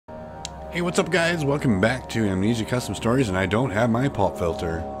Hey, what's up guys? Welcome back to Amnesia Custom Stories, and I don't have my pulp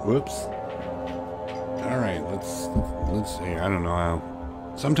filter. Whoops. Alright, let's see. I don't know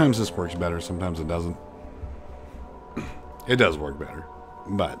how. Sometimes this works better, sometimes it doesn't. It does work better.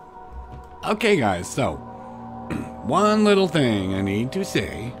 But okay guys, so one little thing I need to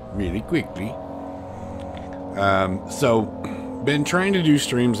say really quickly. Been trying to do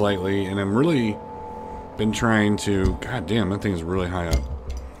streams lately, and I'm really been trying to, god damn, that thing is really high up.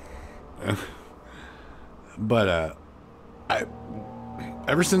 But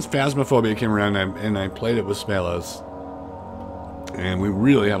ever since Phasmophobia came around, and I played it with Spalos, and we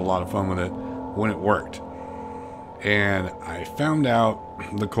really had a lot of fun with it when it worked. And I found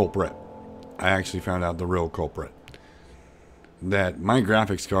out the culprit. I actually found out the real culprit. That my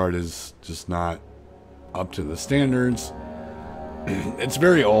graphics card is just not up to the standards. It's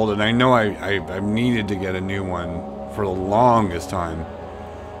very old, and I know I've needed to get a new one for the longest time.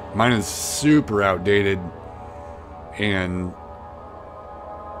 Mine is super outdated, and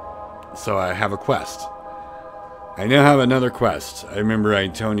so I have a quest. I now have another quest. I remember I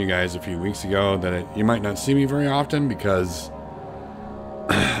telling you guys a few weeks ago that you might not see me very often because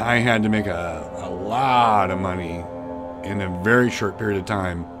I had to make a lot of money in a very short period of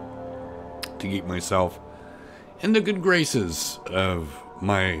time to keep myself in the good graces of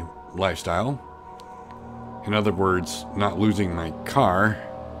my lifestyle. In other words, not losing my car.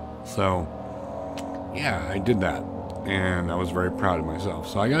 So, yeah, I did that, and I was very proud of myself.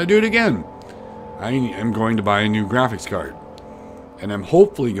 So I gotta do it again. I am going to buy a new graphics card, and I'm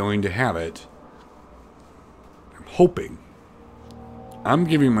hopefully going to have it. I'm hoping. I'm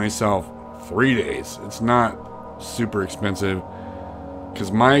giving myself 3 days. It's not super expensive,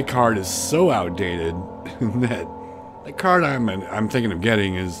 because my card is so outdated that the card I'm thinking of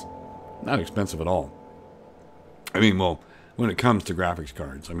getting is not expensive at all. I mean, well, when it comes to graphics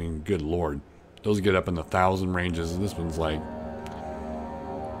cards, I mean, good lord, those get up in the 1,000 ranges, and this one's like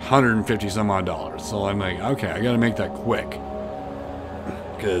 150 some odd dollars. So I'm like, okay, I gotta make that quick,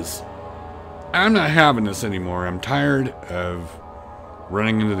 because I'm not having this anymore. I'm tired of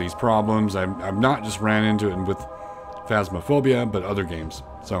running into these problems. I've not just ran into it with Phasmophobia, but other games.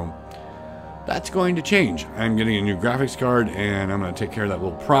 So that's going to change. I'm getting a new graphics card, and I'm going to take care of that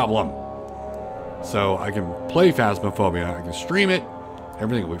little problem. So I can play Phasmophobia, I can stream it,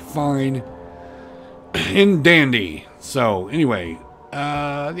 everything will be fine and dandy. So anyway, the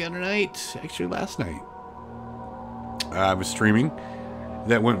other night, actually last night, I was streaming.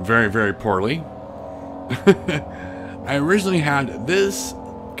 That went very, very poorly. I originally had this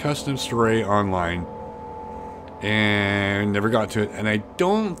custom story online and never got to it, and I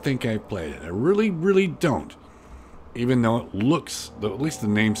don't think I played it. I really, really don't. Even though it looks, at least the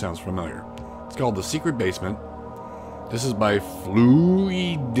name sounds familiar. It's called The Secret Basement. This is by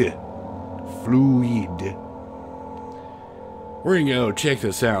Fluid. We're gonna go check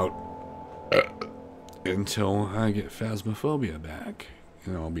this out until I get Phasmophobia back.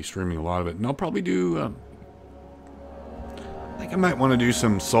 You know, I'll be streaming a lot of it, and I'll probably do. I think I might want to do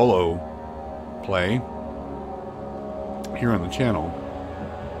some solo play here on the channel.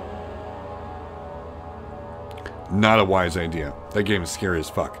 Not a wise idea. That game is scary as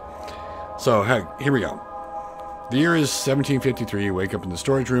fuck. So, heck, here we go. The year is 1753. You wake up in the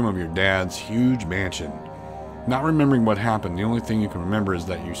storage room of your dad's huge mansion. Not remembering what happened, the only thing you can remember is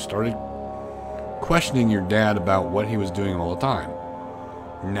that you started questioning your dad about what he was doing all the time.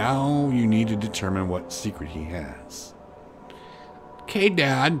 Now you need to determine what secret he has. Okay,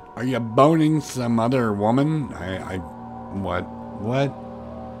 Dad, are you boning some other woman? What?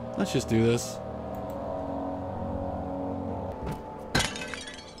 Let's just do this.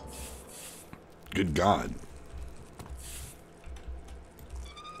 Good God.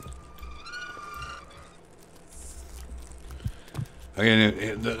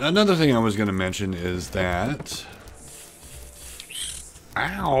 Okay, another thing I was going to mention is that...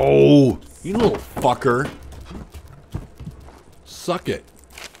 Ow! You little fucker. Suck it.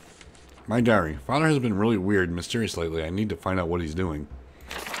 My diary. Father has been really weird and mysterious lately. I need to find out what he's doing.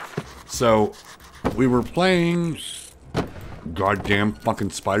 So, we were playing... Goddamn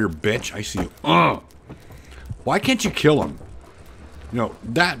fucking spider bitch. I see you. Why can't you kill him? You know,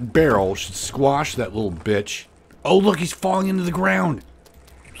 that barrel should squash that little bitch. Oh, look, he's falling into the ground.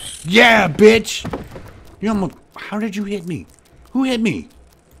 Yeah, bitch. You almost... How did you hit me? Who hit me?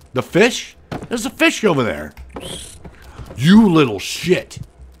 The fish? There's a fish over there. You little shit.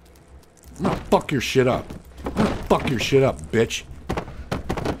 I'm gonna fuck your shit up. I'm gonna fuck your shit up, bitch.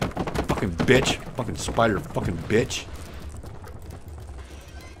 Fucking bitch. Fucking spider fucking bitch.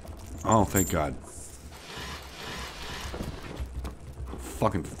 Oh, thank God.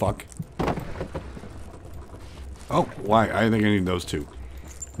 Fucking fuck. Oh, why? I think I need those two.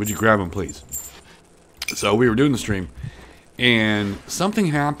 Would you grab them, please? So we were doing the stream, and something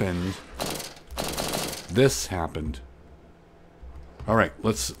happened. This happened. All right,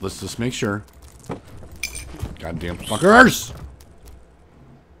 let's just make sure. Goddamn fuckers!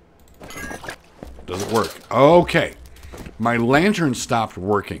 Does it work? Okay. My lantern stopped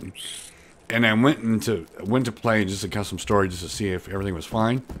working, and I went to play just a custom story just to see if everything was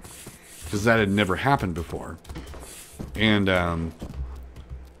fine, because that had never happened before, and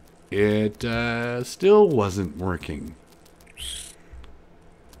it still wasn't working.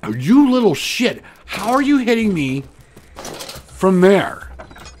 Oh, you little shit! How are you hitting me from there?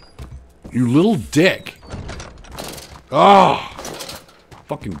 You little dick! Oh,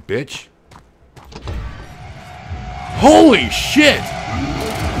 fucking bitch! Holy shit!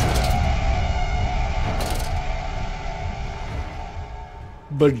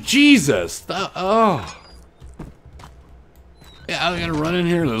 But Jesus, oh. Yeah, I gotta run in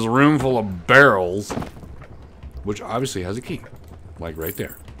here. There's a room full of barrels, which obviously has a key, like right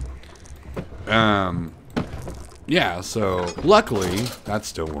there. Yeah, so luckily that's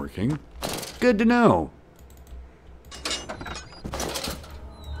still working. Good to know.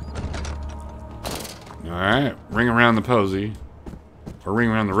 Alright, ring around the posy. Or ring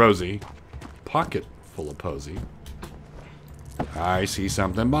around the rosy. Pocket full of posy. I see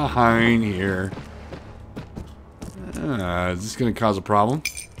something behind here. Is this gonna cause a problem?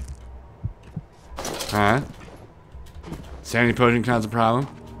 Huh? Sanity potion cause a problem?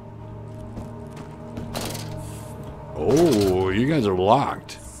 Oh, you guys are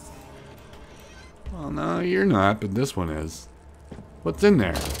locked. Well, no, you're not, but this one is. What's in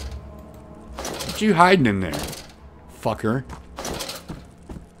there? What you hiding in there, fucker?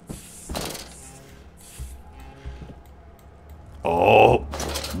 Oh,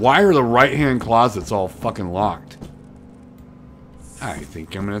 why are the right-hand closets all fucking locked? I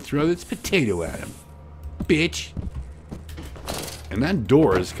think I'm gonna throw this potato at him, bitch. And that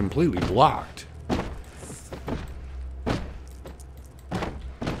door is completely blocked.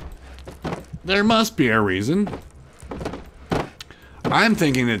 There must be a reason. I'm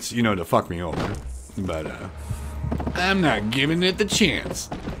thinking it's, you know, to fuck me over. But, I'm not giving it the chance.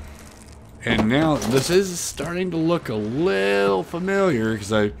 And now, this is starting to look a little familiar,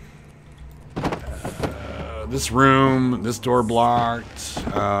 because this room, this door blocked,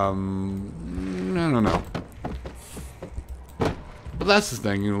 I don't know. But that's the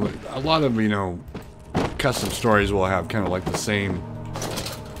thing, you know, a lot of, you know, custom stories will have kind of like the same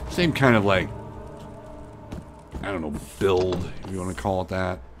kind of like, I don't know, build, if you want to call it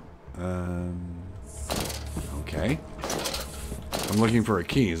that. Okay. I'm looking for a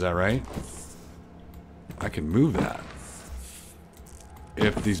key, is that right? I can move that.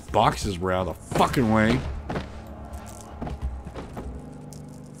 If these boxes were out of the fucking way.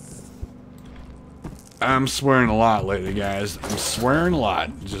 I'm swearing a lot lately, guys. I'm swearing a lot.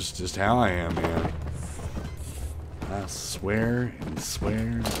 Just how I am, man. I swear and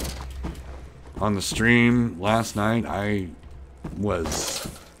swear. On the stream last night, I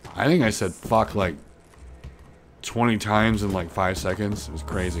think I said fuck like 20 times in like 5 seconds. It was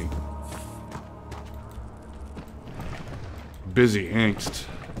crazy. Busy angst.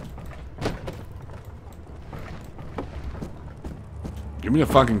 Give me the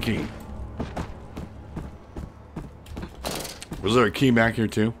fucking key. Was there a key back here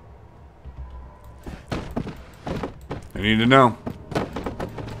too? I need to know.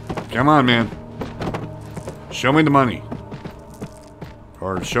 Come on, man. Show me the money.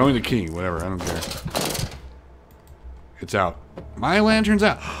 Or show me the key, whatever, I don't care. It's out. My lantern's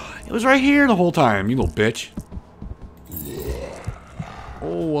out. It was right here the whole time, you little bitch.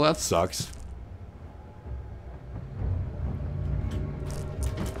 Oh, well, that sucks.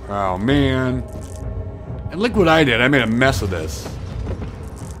 Oh, man. And look what I did. I made a mess of this.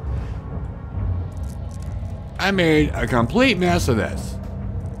 I made a complete mess of this.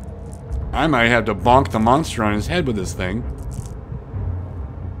 I might have to bonk the monster on his head with this thing.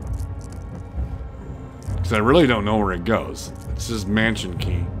 Because I really don't know where it goes. It's his mansion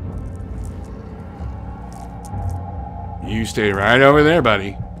key. You stay right over there,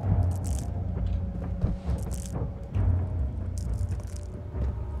 buddy.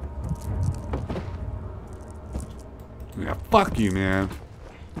 Yeah, fuck you, man.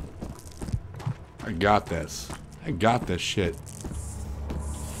 I got this. I got this shit.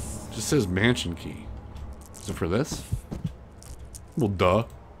 Just says mansion key. Is it for this? Well, duh.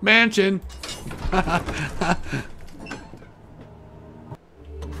 Mansion!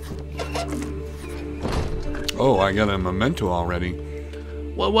 Oh, I got a memento already.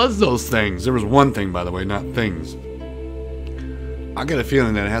 What was those things? There was one thing, by the way, not things. I got a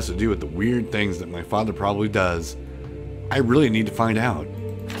feeling that it has to do with the weird things that my father probably does. I really need to find out.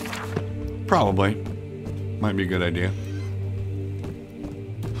 Probably. Might be a good idea.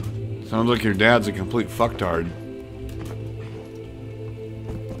 Sounds like your dad's a complete fucktard.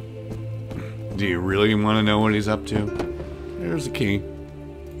 Do you really want to know what he's up to? There's the key.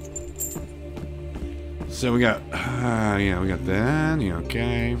 So we got, yeah, we got that. Yeah,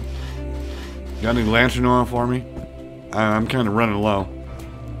 okay. Got any lantern oil for me? I'm kind of running low.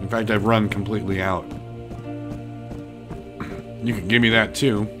 In fact, I've run completely out. You can give me that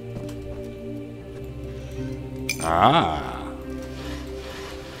too. Ah.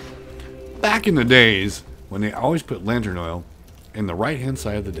 Back in the days when they always put lantern oil in the right-hand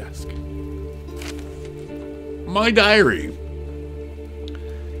side of the desk. My diary.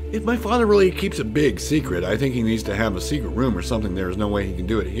 If my father really keeps a big secret, I think he needs to have a secret room or something. There is no way he can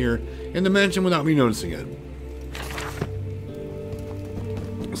do it here in the mansion without me noticing it.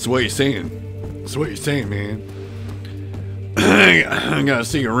 That's what you're saying. That's what you're saying, man. I got a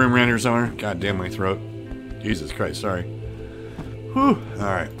secret room around here somewhere. God damn my throat. Jesus Christ, sorry. Whew.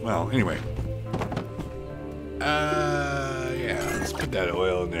 Alright, well, anyway. Yeah, let's put that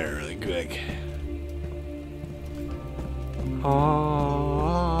oil in there really quick.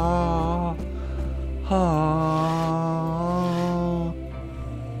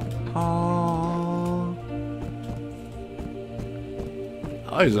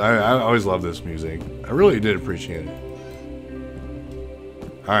 I always love this music. I really did appreciate it.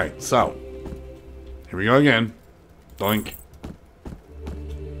 Alright, so. Here we go again. Doink.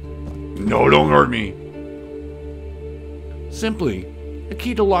 No, don't hurt me. Simply, a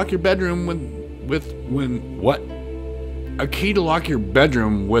key to lock your bedroom when what? A key to lock your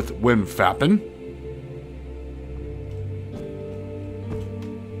bedroom with when fapping?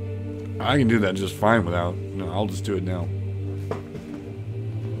 I can do that just fine without. No, I'll just do it now.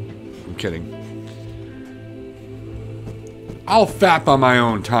 I'm kidding. I'll fap on my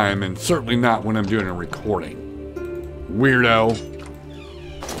own time, and certainly not when I'm doing a recording. Weirdo.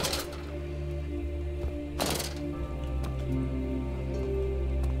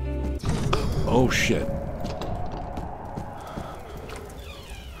 Oh shit.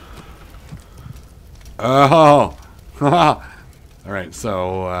 Oh. Alright,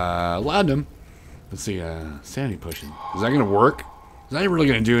 so laudanum. Let's see, sanity potion. Is that gonna work? Is that really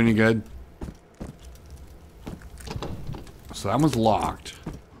gonna do any good? So that one's locked.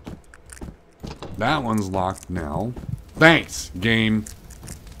 That one's locked now. Thanks, game.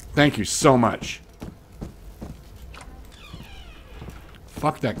 Thank you so much.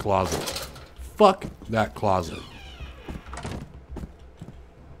 Fuck that closet. Fuck that closet.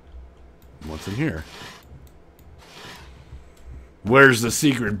 What's in here? Where's the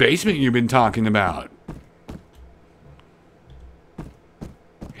secret basement you've been talking about?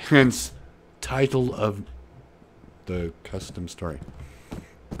 Hence, title of the custom story.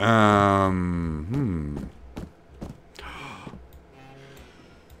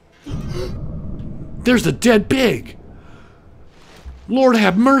 There's a dead pig. Lord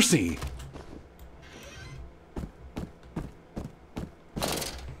have mercy.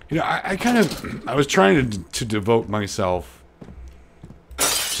 You know, I was trying to devote myself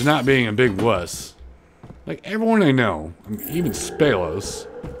to not being a big wuss. Like everyone I know, I mean, even Spalos.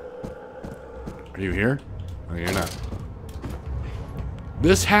 Are you here? Oh, you're not.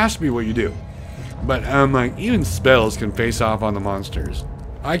 This has to be what you do. But like even Spalos can face off on the monsters.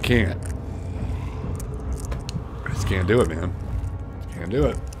 I can't. I just can't do it, man. Can't do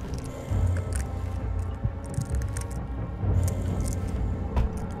it.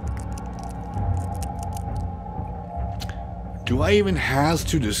 Do I even has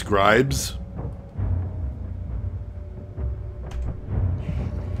to describes?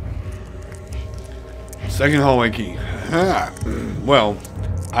 Second hallway key. Well,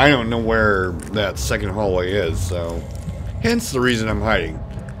 I don't know where that second hallway is, so hence the reason I'm hiding.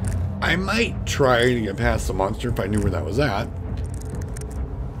 I might try to get past the monster if I knew where that was at.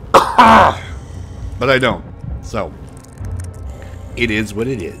 But I don't. So, it is what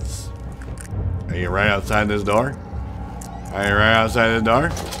it is. Are you right outside this door? Are you right outside the door?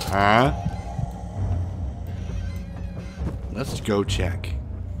 Huh? Let's go check.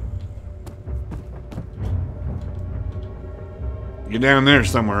 You're down there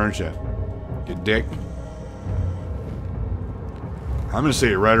somewhere, aren't you? You dick. I'm gonna say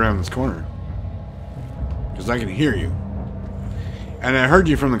you're right around this corner. Because I can hear you. And I heard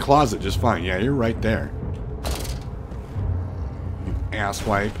you from the closet just fine. Yeah, you're right there. You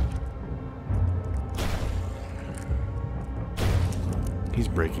asswipe. He's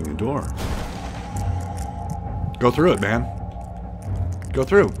breaking the door. Go through it, man. Go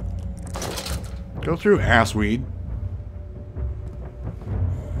through. Go through, assweed.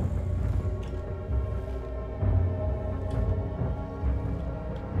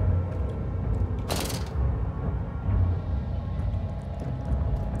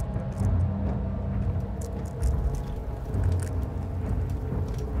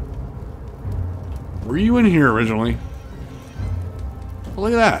 Were you in here originally? Well,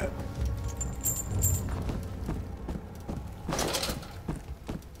 look at that.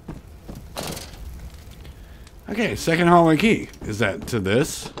 Okay, second hallway key. Is that to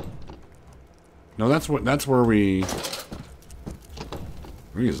this? No, that's where we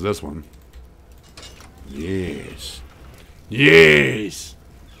use this one. Yes. Yes.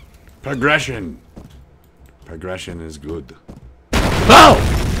 Progression. Progression is good.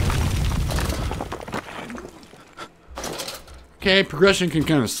 Oh! Okay, progression can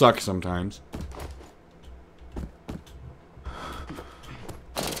kind of suck sometimes.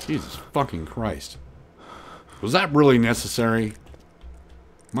 Jesus fucking Christ. Was that really necessary?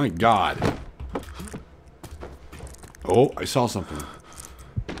 My God. Oh, I saw something.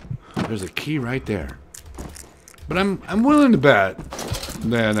 There's a key right there. But I'm willing to bet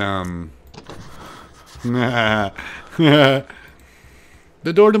that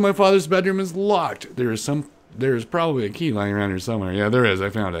the door to my father's bedroom is locked. There's probably a key lying around here somewhere. Yeah, there is. I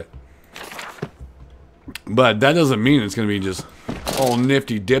found it. But that doesn't mean it's going to be just all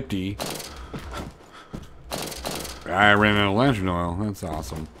nifty-dipty. I ran out of lantern oil. That's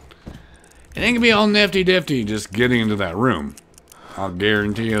awesome. It ain't going to be all nifty-dipty just getting into that room. I'll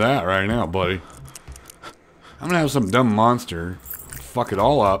guarantee you that right now, buddy. I'm going to have some dumb monster fuck it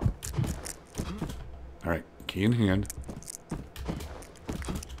all up. Alright, key in hand.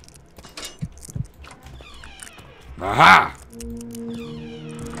 Aha!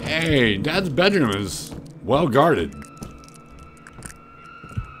 Hey, Dad's bedroom is well guarded.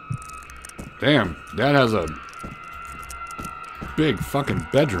 Damn, Dad has a big fucking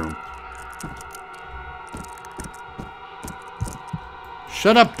bedroom.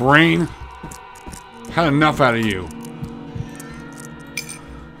 Shut up, brain. Had enough out of you.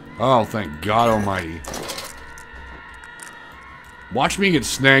 Oh, thank God almighty. Watch me get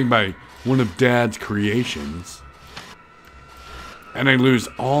snagged by one of Dad's creations. And I lose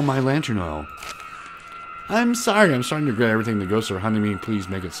all my lantern oil. I'm sorry, I'm starting to regret everything. The ghosts are hunting me. Please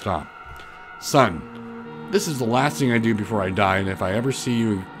make it stop. Son, this is the last thing I do before I die, and if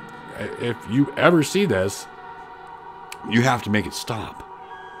you ever see this, you have to make it stop.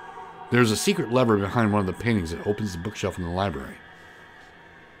 There's a secret lever behind one of the paintings that opens the bookshelf in the library.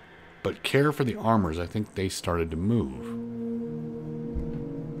 But care for the armors, I think they started to move.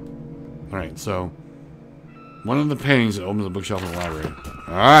 Alright, so one of the paintings that opens the bookshelf in the library.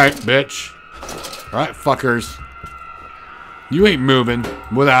 Alright, bitch. Alright, fuckers. You ain't moving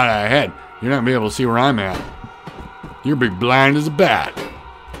without a head. You're not gonna be able to see where I'm at. You'll be blind as a bat.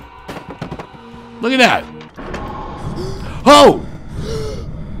 Look at that. Oh!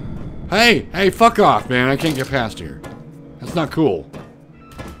 Hey, fuck off, man. I can't get past here. That's not cool.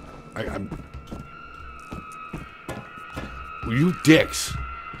 I'm... Well, you dicks.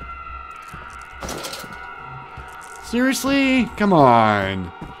 Seriously? Come on.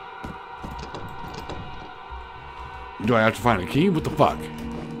 Do I have to find a key? What the fuck?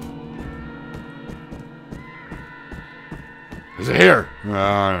 Is it here?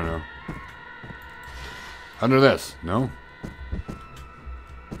 I don't know. Under this? No?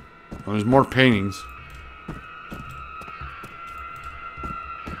 Well, there's more paintings.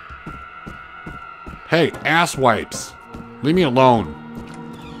 Hey, ass wipes. Leave me alone.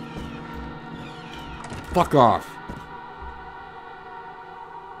 Fuck off.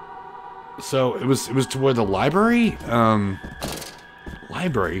 So it was toward the library?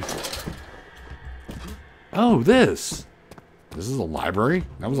 Library? Oh, this. This is a library?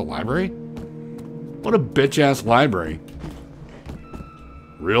 That was a library? What a bitch-ass library.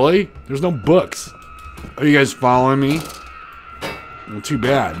 Really? There's no books. Are you guys following me? Well, too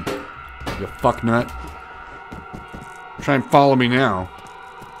bad. You fucknut. Try and follow me now.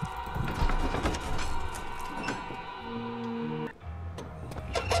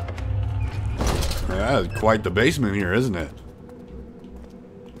 Yeah, quite the basement here, isn't it?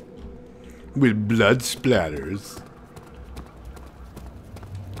 With blood splatters.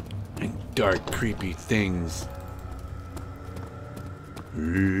 And dark, creepy things. How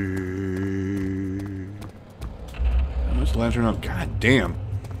much lantern oil? God damn.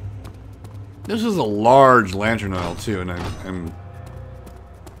 This is a large lantern oil too, and I'm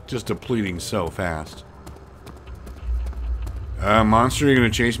just depleting so fast. Monster, you gonna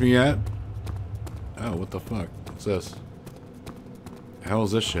chase me yet? Oh, what the fuck? What's this? The hell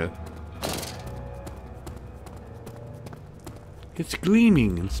is this shit? It's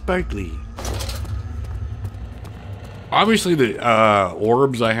gleaming and sparkly. Obviously the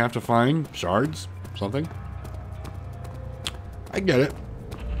orbs I have to find. Shards? Something? I get it.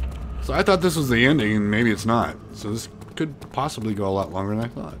 So I thought this was the ending, and maybe it's not. So this could possibly go a lot longer than I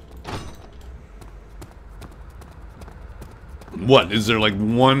thought. What? Is there like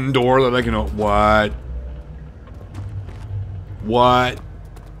one door that I can open? What? What?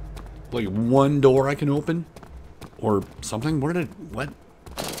 Like one door I can open? Or something? What?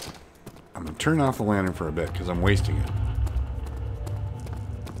 I'm gonna turn off the lantern for a bit because I'm wasting it.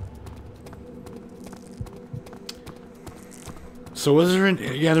 So was there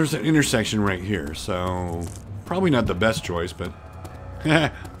yeah, there's an intersection right here, so probably not the best choice, but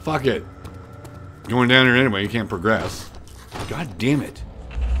fuck it. Going down here anyway, you can't progress. God damn it.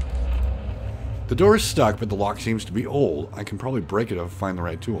 The door is stuck, but the lock seems to be old. I can probably break it if I find the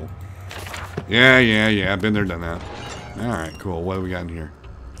right tool. Yeah, been there, done that. Alright, cool. What do we got in here?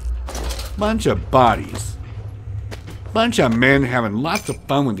 Bunch of bodies. Bunch of men having lots of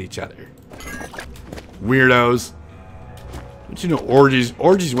fun with each other. Weirdos. But you know, orgies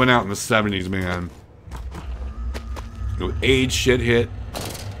went out in the 70s, man. With AIDS shit hit.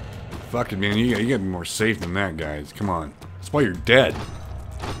 Fucking man, you gotta be more safe than that, guys. Come on. That's why you're dead.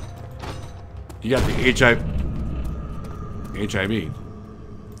 You got the HIV.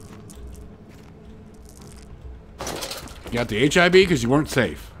 You got the HIV because you weren't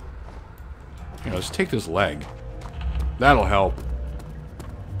safe. Here, let's take this leg. That'll help.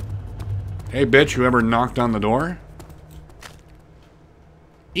 Hey, bitch, whoever knocked on the door.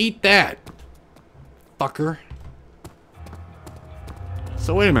 Eat that, fucker.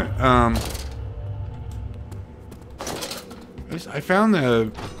 So wait a minute. I found the.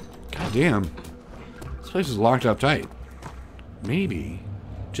 God damn. This place is locked up tight. Maybe,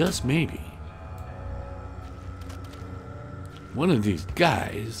 just maybe, one of these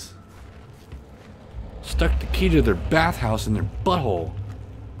guys stuck the key to their bathhouse in their butthole.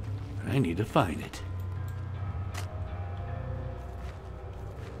 I need to find it.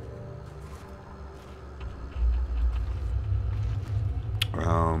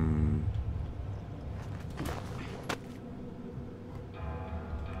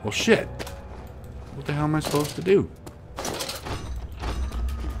 Well, shit. What the hell am I supposed to do?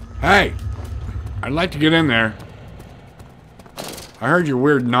 Hey! I'd like to get in there. I heard your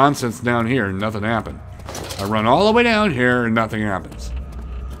weird nonsense down here and nothing happened. I run all the way down here and nothing happens.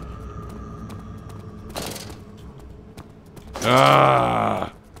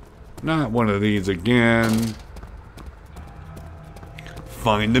 Not one of these again.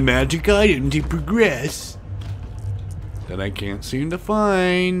 Find the magic item to progress. That I can't seem to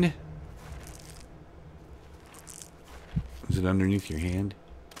find. Is it underneath your hand?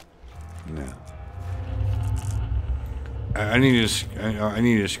 No. I need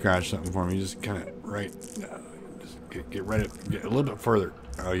to scratch something for me. Just kind of right. Just get right up. Get a little bit further.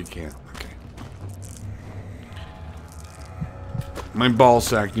 Oh, you can't. Okay. My ball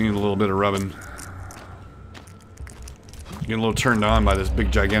sack needs a little bit of rubbing. Getting a little turned on by this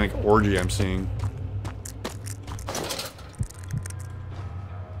big gigantic orgy I'm seeing.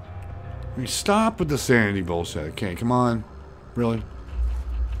 Stop with the sanity bullshit. Okay, come on. Really?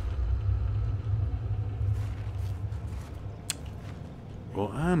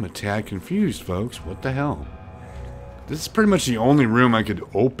 Well, I'm a tad confused, folks. What the hell? This is pretty much the only room I could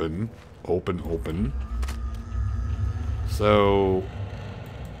open. Open. So...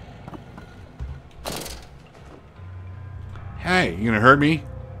 Hey, you gonna hurt me?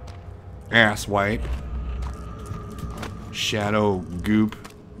 Ass wipe. Shadow goop.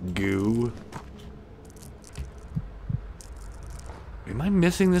 Goo. Am I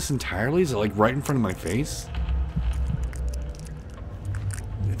missing this entirely? Is it like right in front of my face?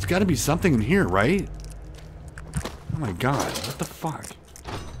 It's got to be something in here, right? Oh my god, what the fuck?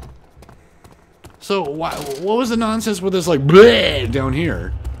 So, what was the nonsense with this, like, bleh down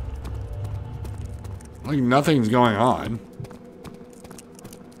here? Like, nothing's going on.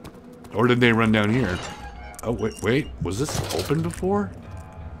 Or did they run down here? Oh, wait. Was this open before?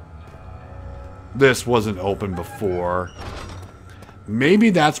 This wasn't open before. Maybe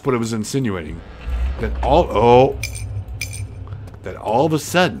that's what it was insinuating. That all of a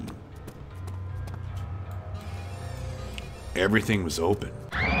sudden everything was open.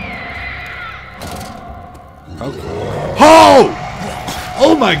 Oh!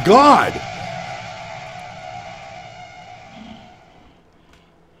 Oh my god!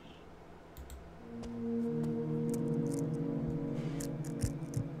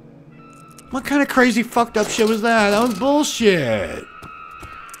 What kind of crazy fucked up shit was that? That was bullshit.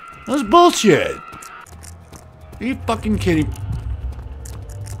 That was bullshit. Are you fucking kidding?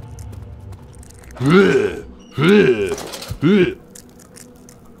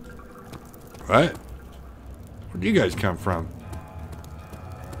 What? Where'd you guys come from?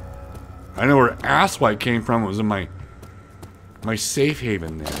 I know where Asswipe came from. It was in my safe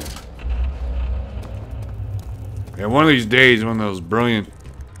haven there. Yeah, one of these days, one of those brilliant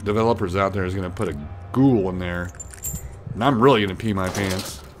developers out there is going to put a ghoul in there. And I'm really going to pee my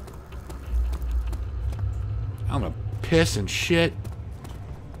pants. I'm going to piss and shit.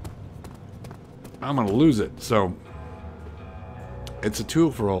 I'm going to lose it. So, it's a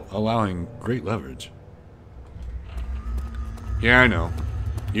tool for allowing great leverage. Yeah, I know.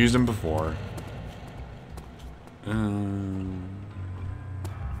 Used them before. So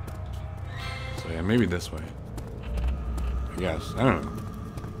yeah, maybe this way. I guess. I don't know.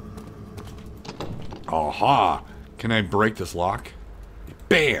 Aha! Can I break this lock?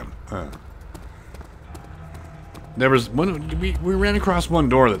 Bam! There was one. We ran across one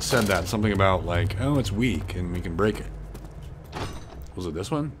door that said that something about like, oh, it's weak and we can break it. Was it this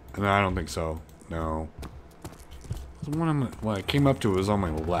one? No, I don't think so. No. The one when I came up to it was on my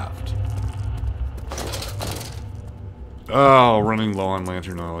left. Oh, running low on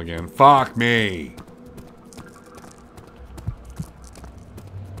lantern oil again. Fuck me!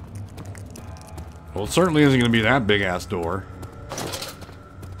 Well, it certainly isn't going to be that big-ass door.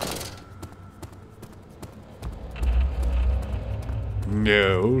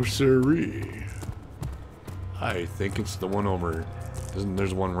 No, siree. I think it's the one over...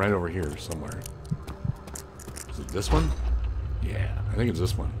 There's one right over here somewhere. Is it this one? Yeah, I think it's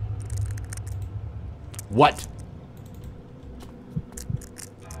this one. What?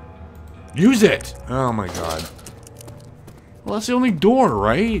 Use it! Oh my god. Well, that's the only door,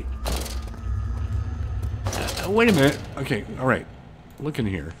 right? Wait a minute. Okay, alright. Look in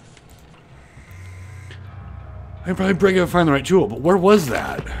here. I can probably break it and find the right tool, but where was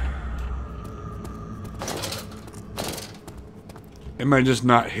that? Am I just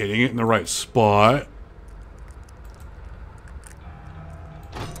not hitting it in the right spot?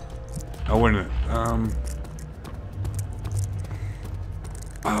 Oh, wait a minute.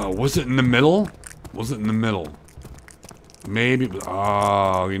 Was it in the middle? Was it in the middle? Maybe it was,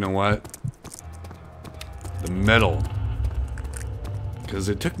 oh, you know what? The middle. Because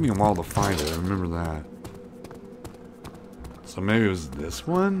it took me a while to find it, I remember that. So maybe it was this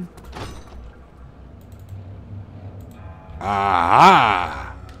one?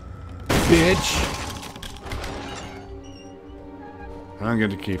 Aha! Bitch! I don't get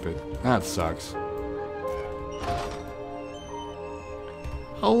to keep it. That sucks.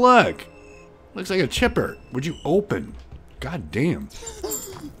 Oh, look! Looks like a chipper. Would you open? God damn.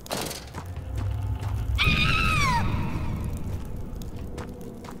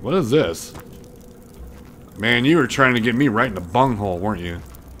 What is this? Man, you were trying to get me right in the bunghole, weren't you?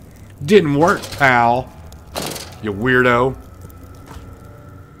 Didn't work, pal. You weirdo.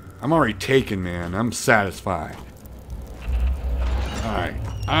 I'm already taken, man. I'm satisfied. Alright.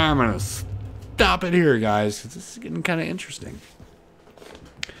 I'm gonna stop it here, guys, because this is getting kind of interesting.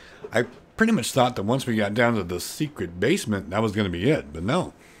 I pretty much thought that once we got down to the secret basement, that was going to be it. But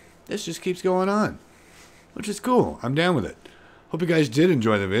no. This just keeps going on. Which is cool. I'm down with it. Hope you guys did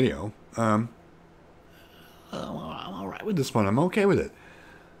enjoy the video. I'm alright with this one. I'm okay with it.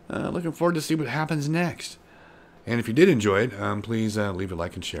 Looking forward to see what happens next. And if you did enjoy it, please leave a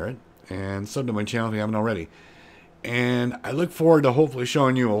like and share it. And sub to my channel if you haven't already. And I look forward to hopefully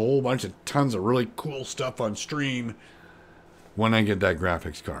showing you a whole bunch of tons of really cool stuff on stream when I get that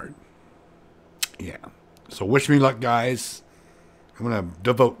graphics card. Yeah. So wish me luck, guys. I'm going to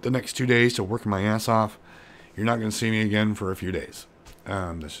devote the next 2 days to working my ass off. You're not going to see me again for a few days.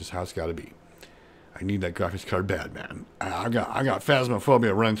 That's just how it's got to be. I need that graphics card bad, man. I got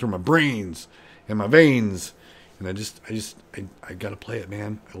phasmophobia running through my brains and my veins. And I got to play it,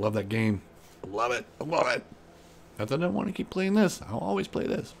 man. I love that game. I love it. I love it. Not that I don't want to keep playing this. I'll always play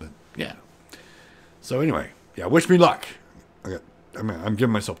this, but yeah. So anyway, yeah, wish me luck. I'm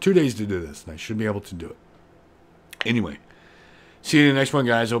giving myself 2 days to do this, and I should be able to do it. Anyway, see you in the next one,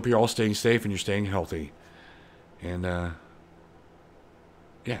 guys. Hope you're all staying safe and you're staying healthy. And,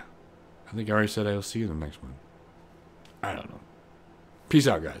 yeah. I think I already said I'll see you in the next one. I don't know. Peace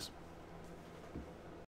out, guys.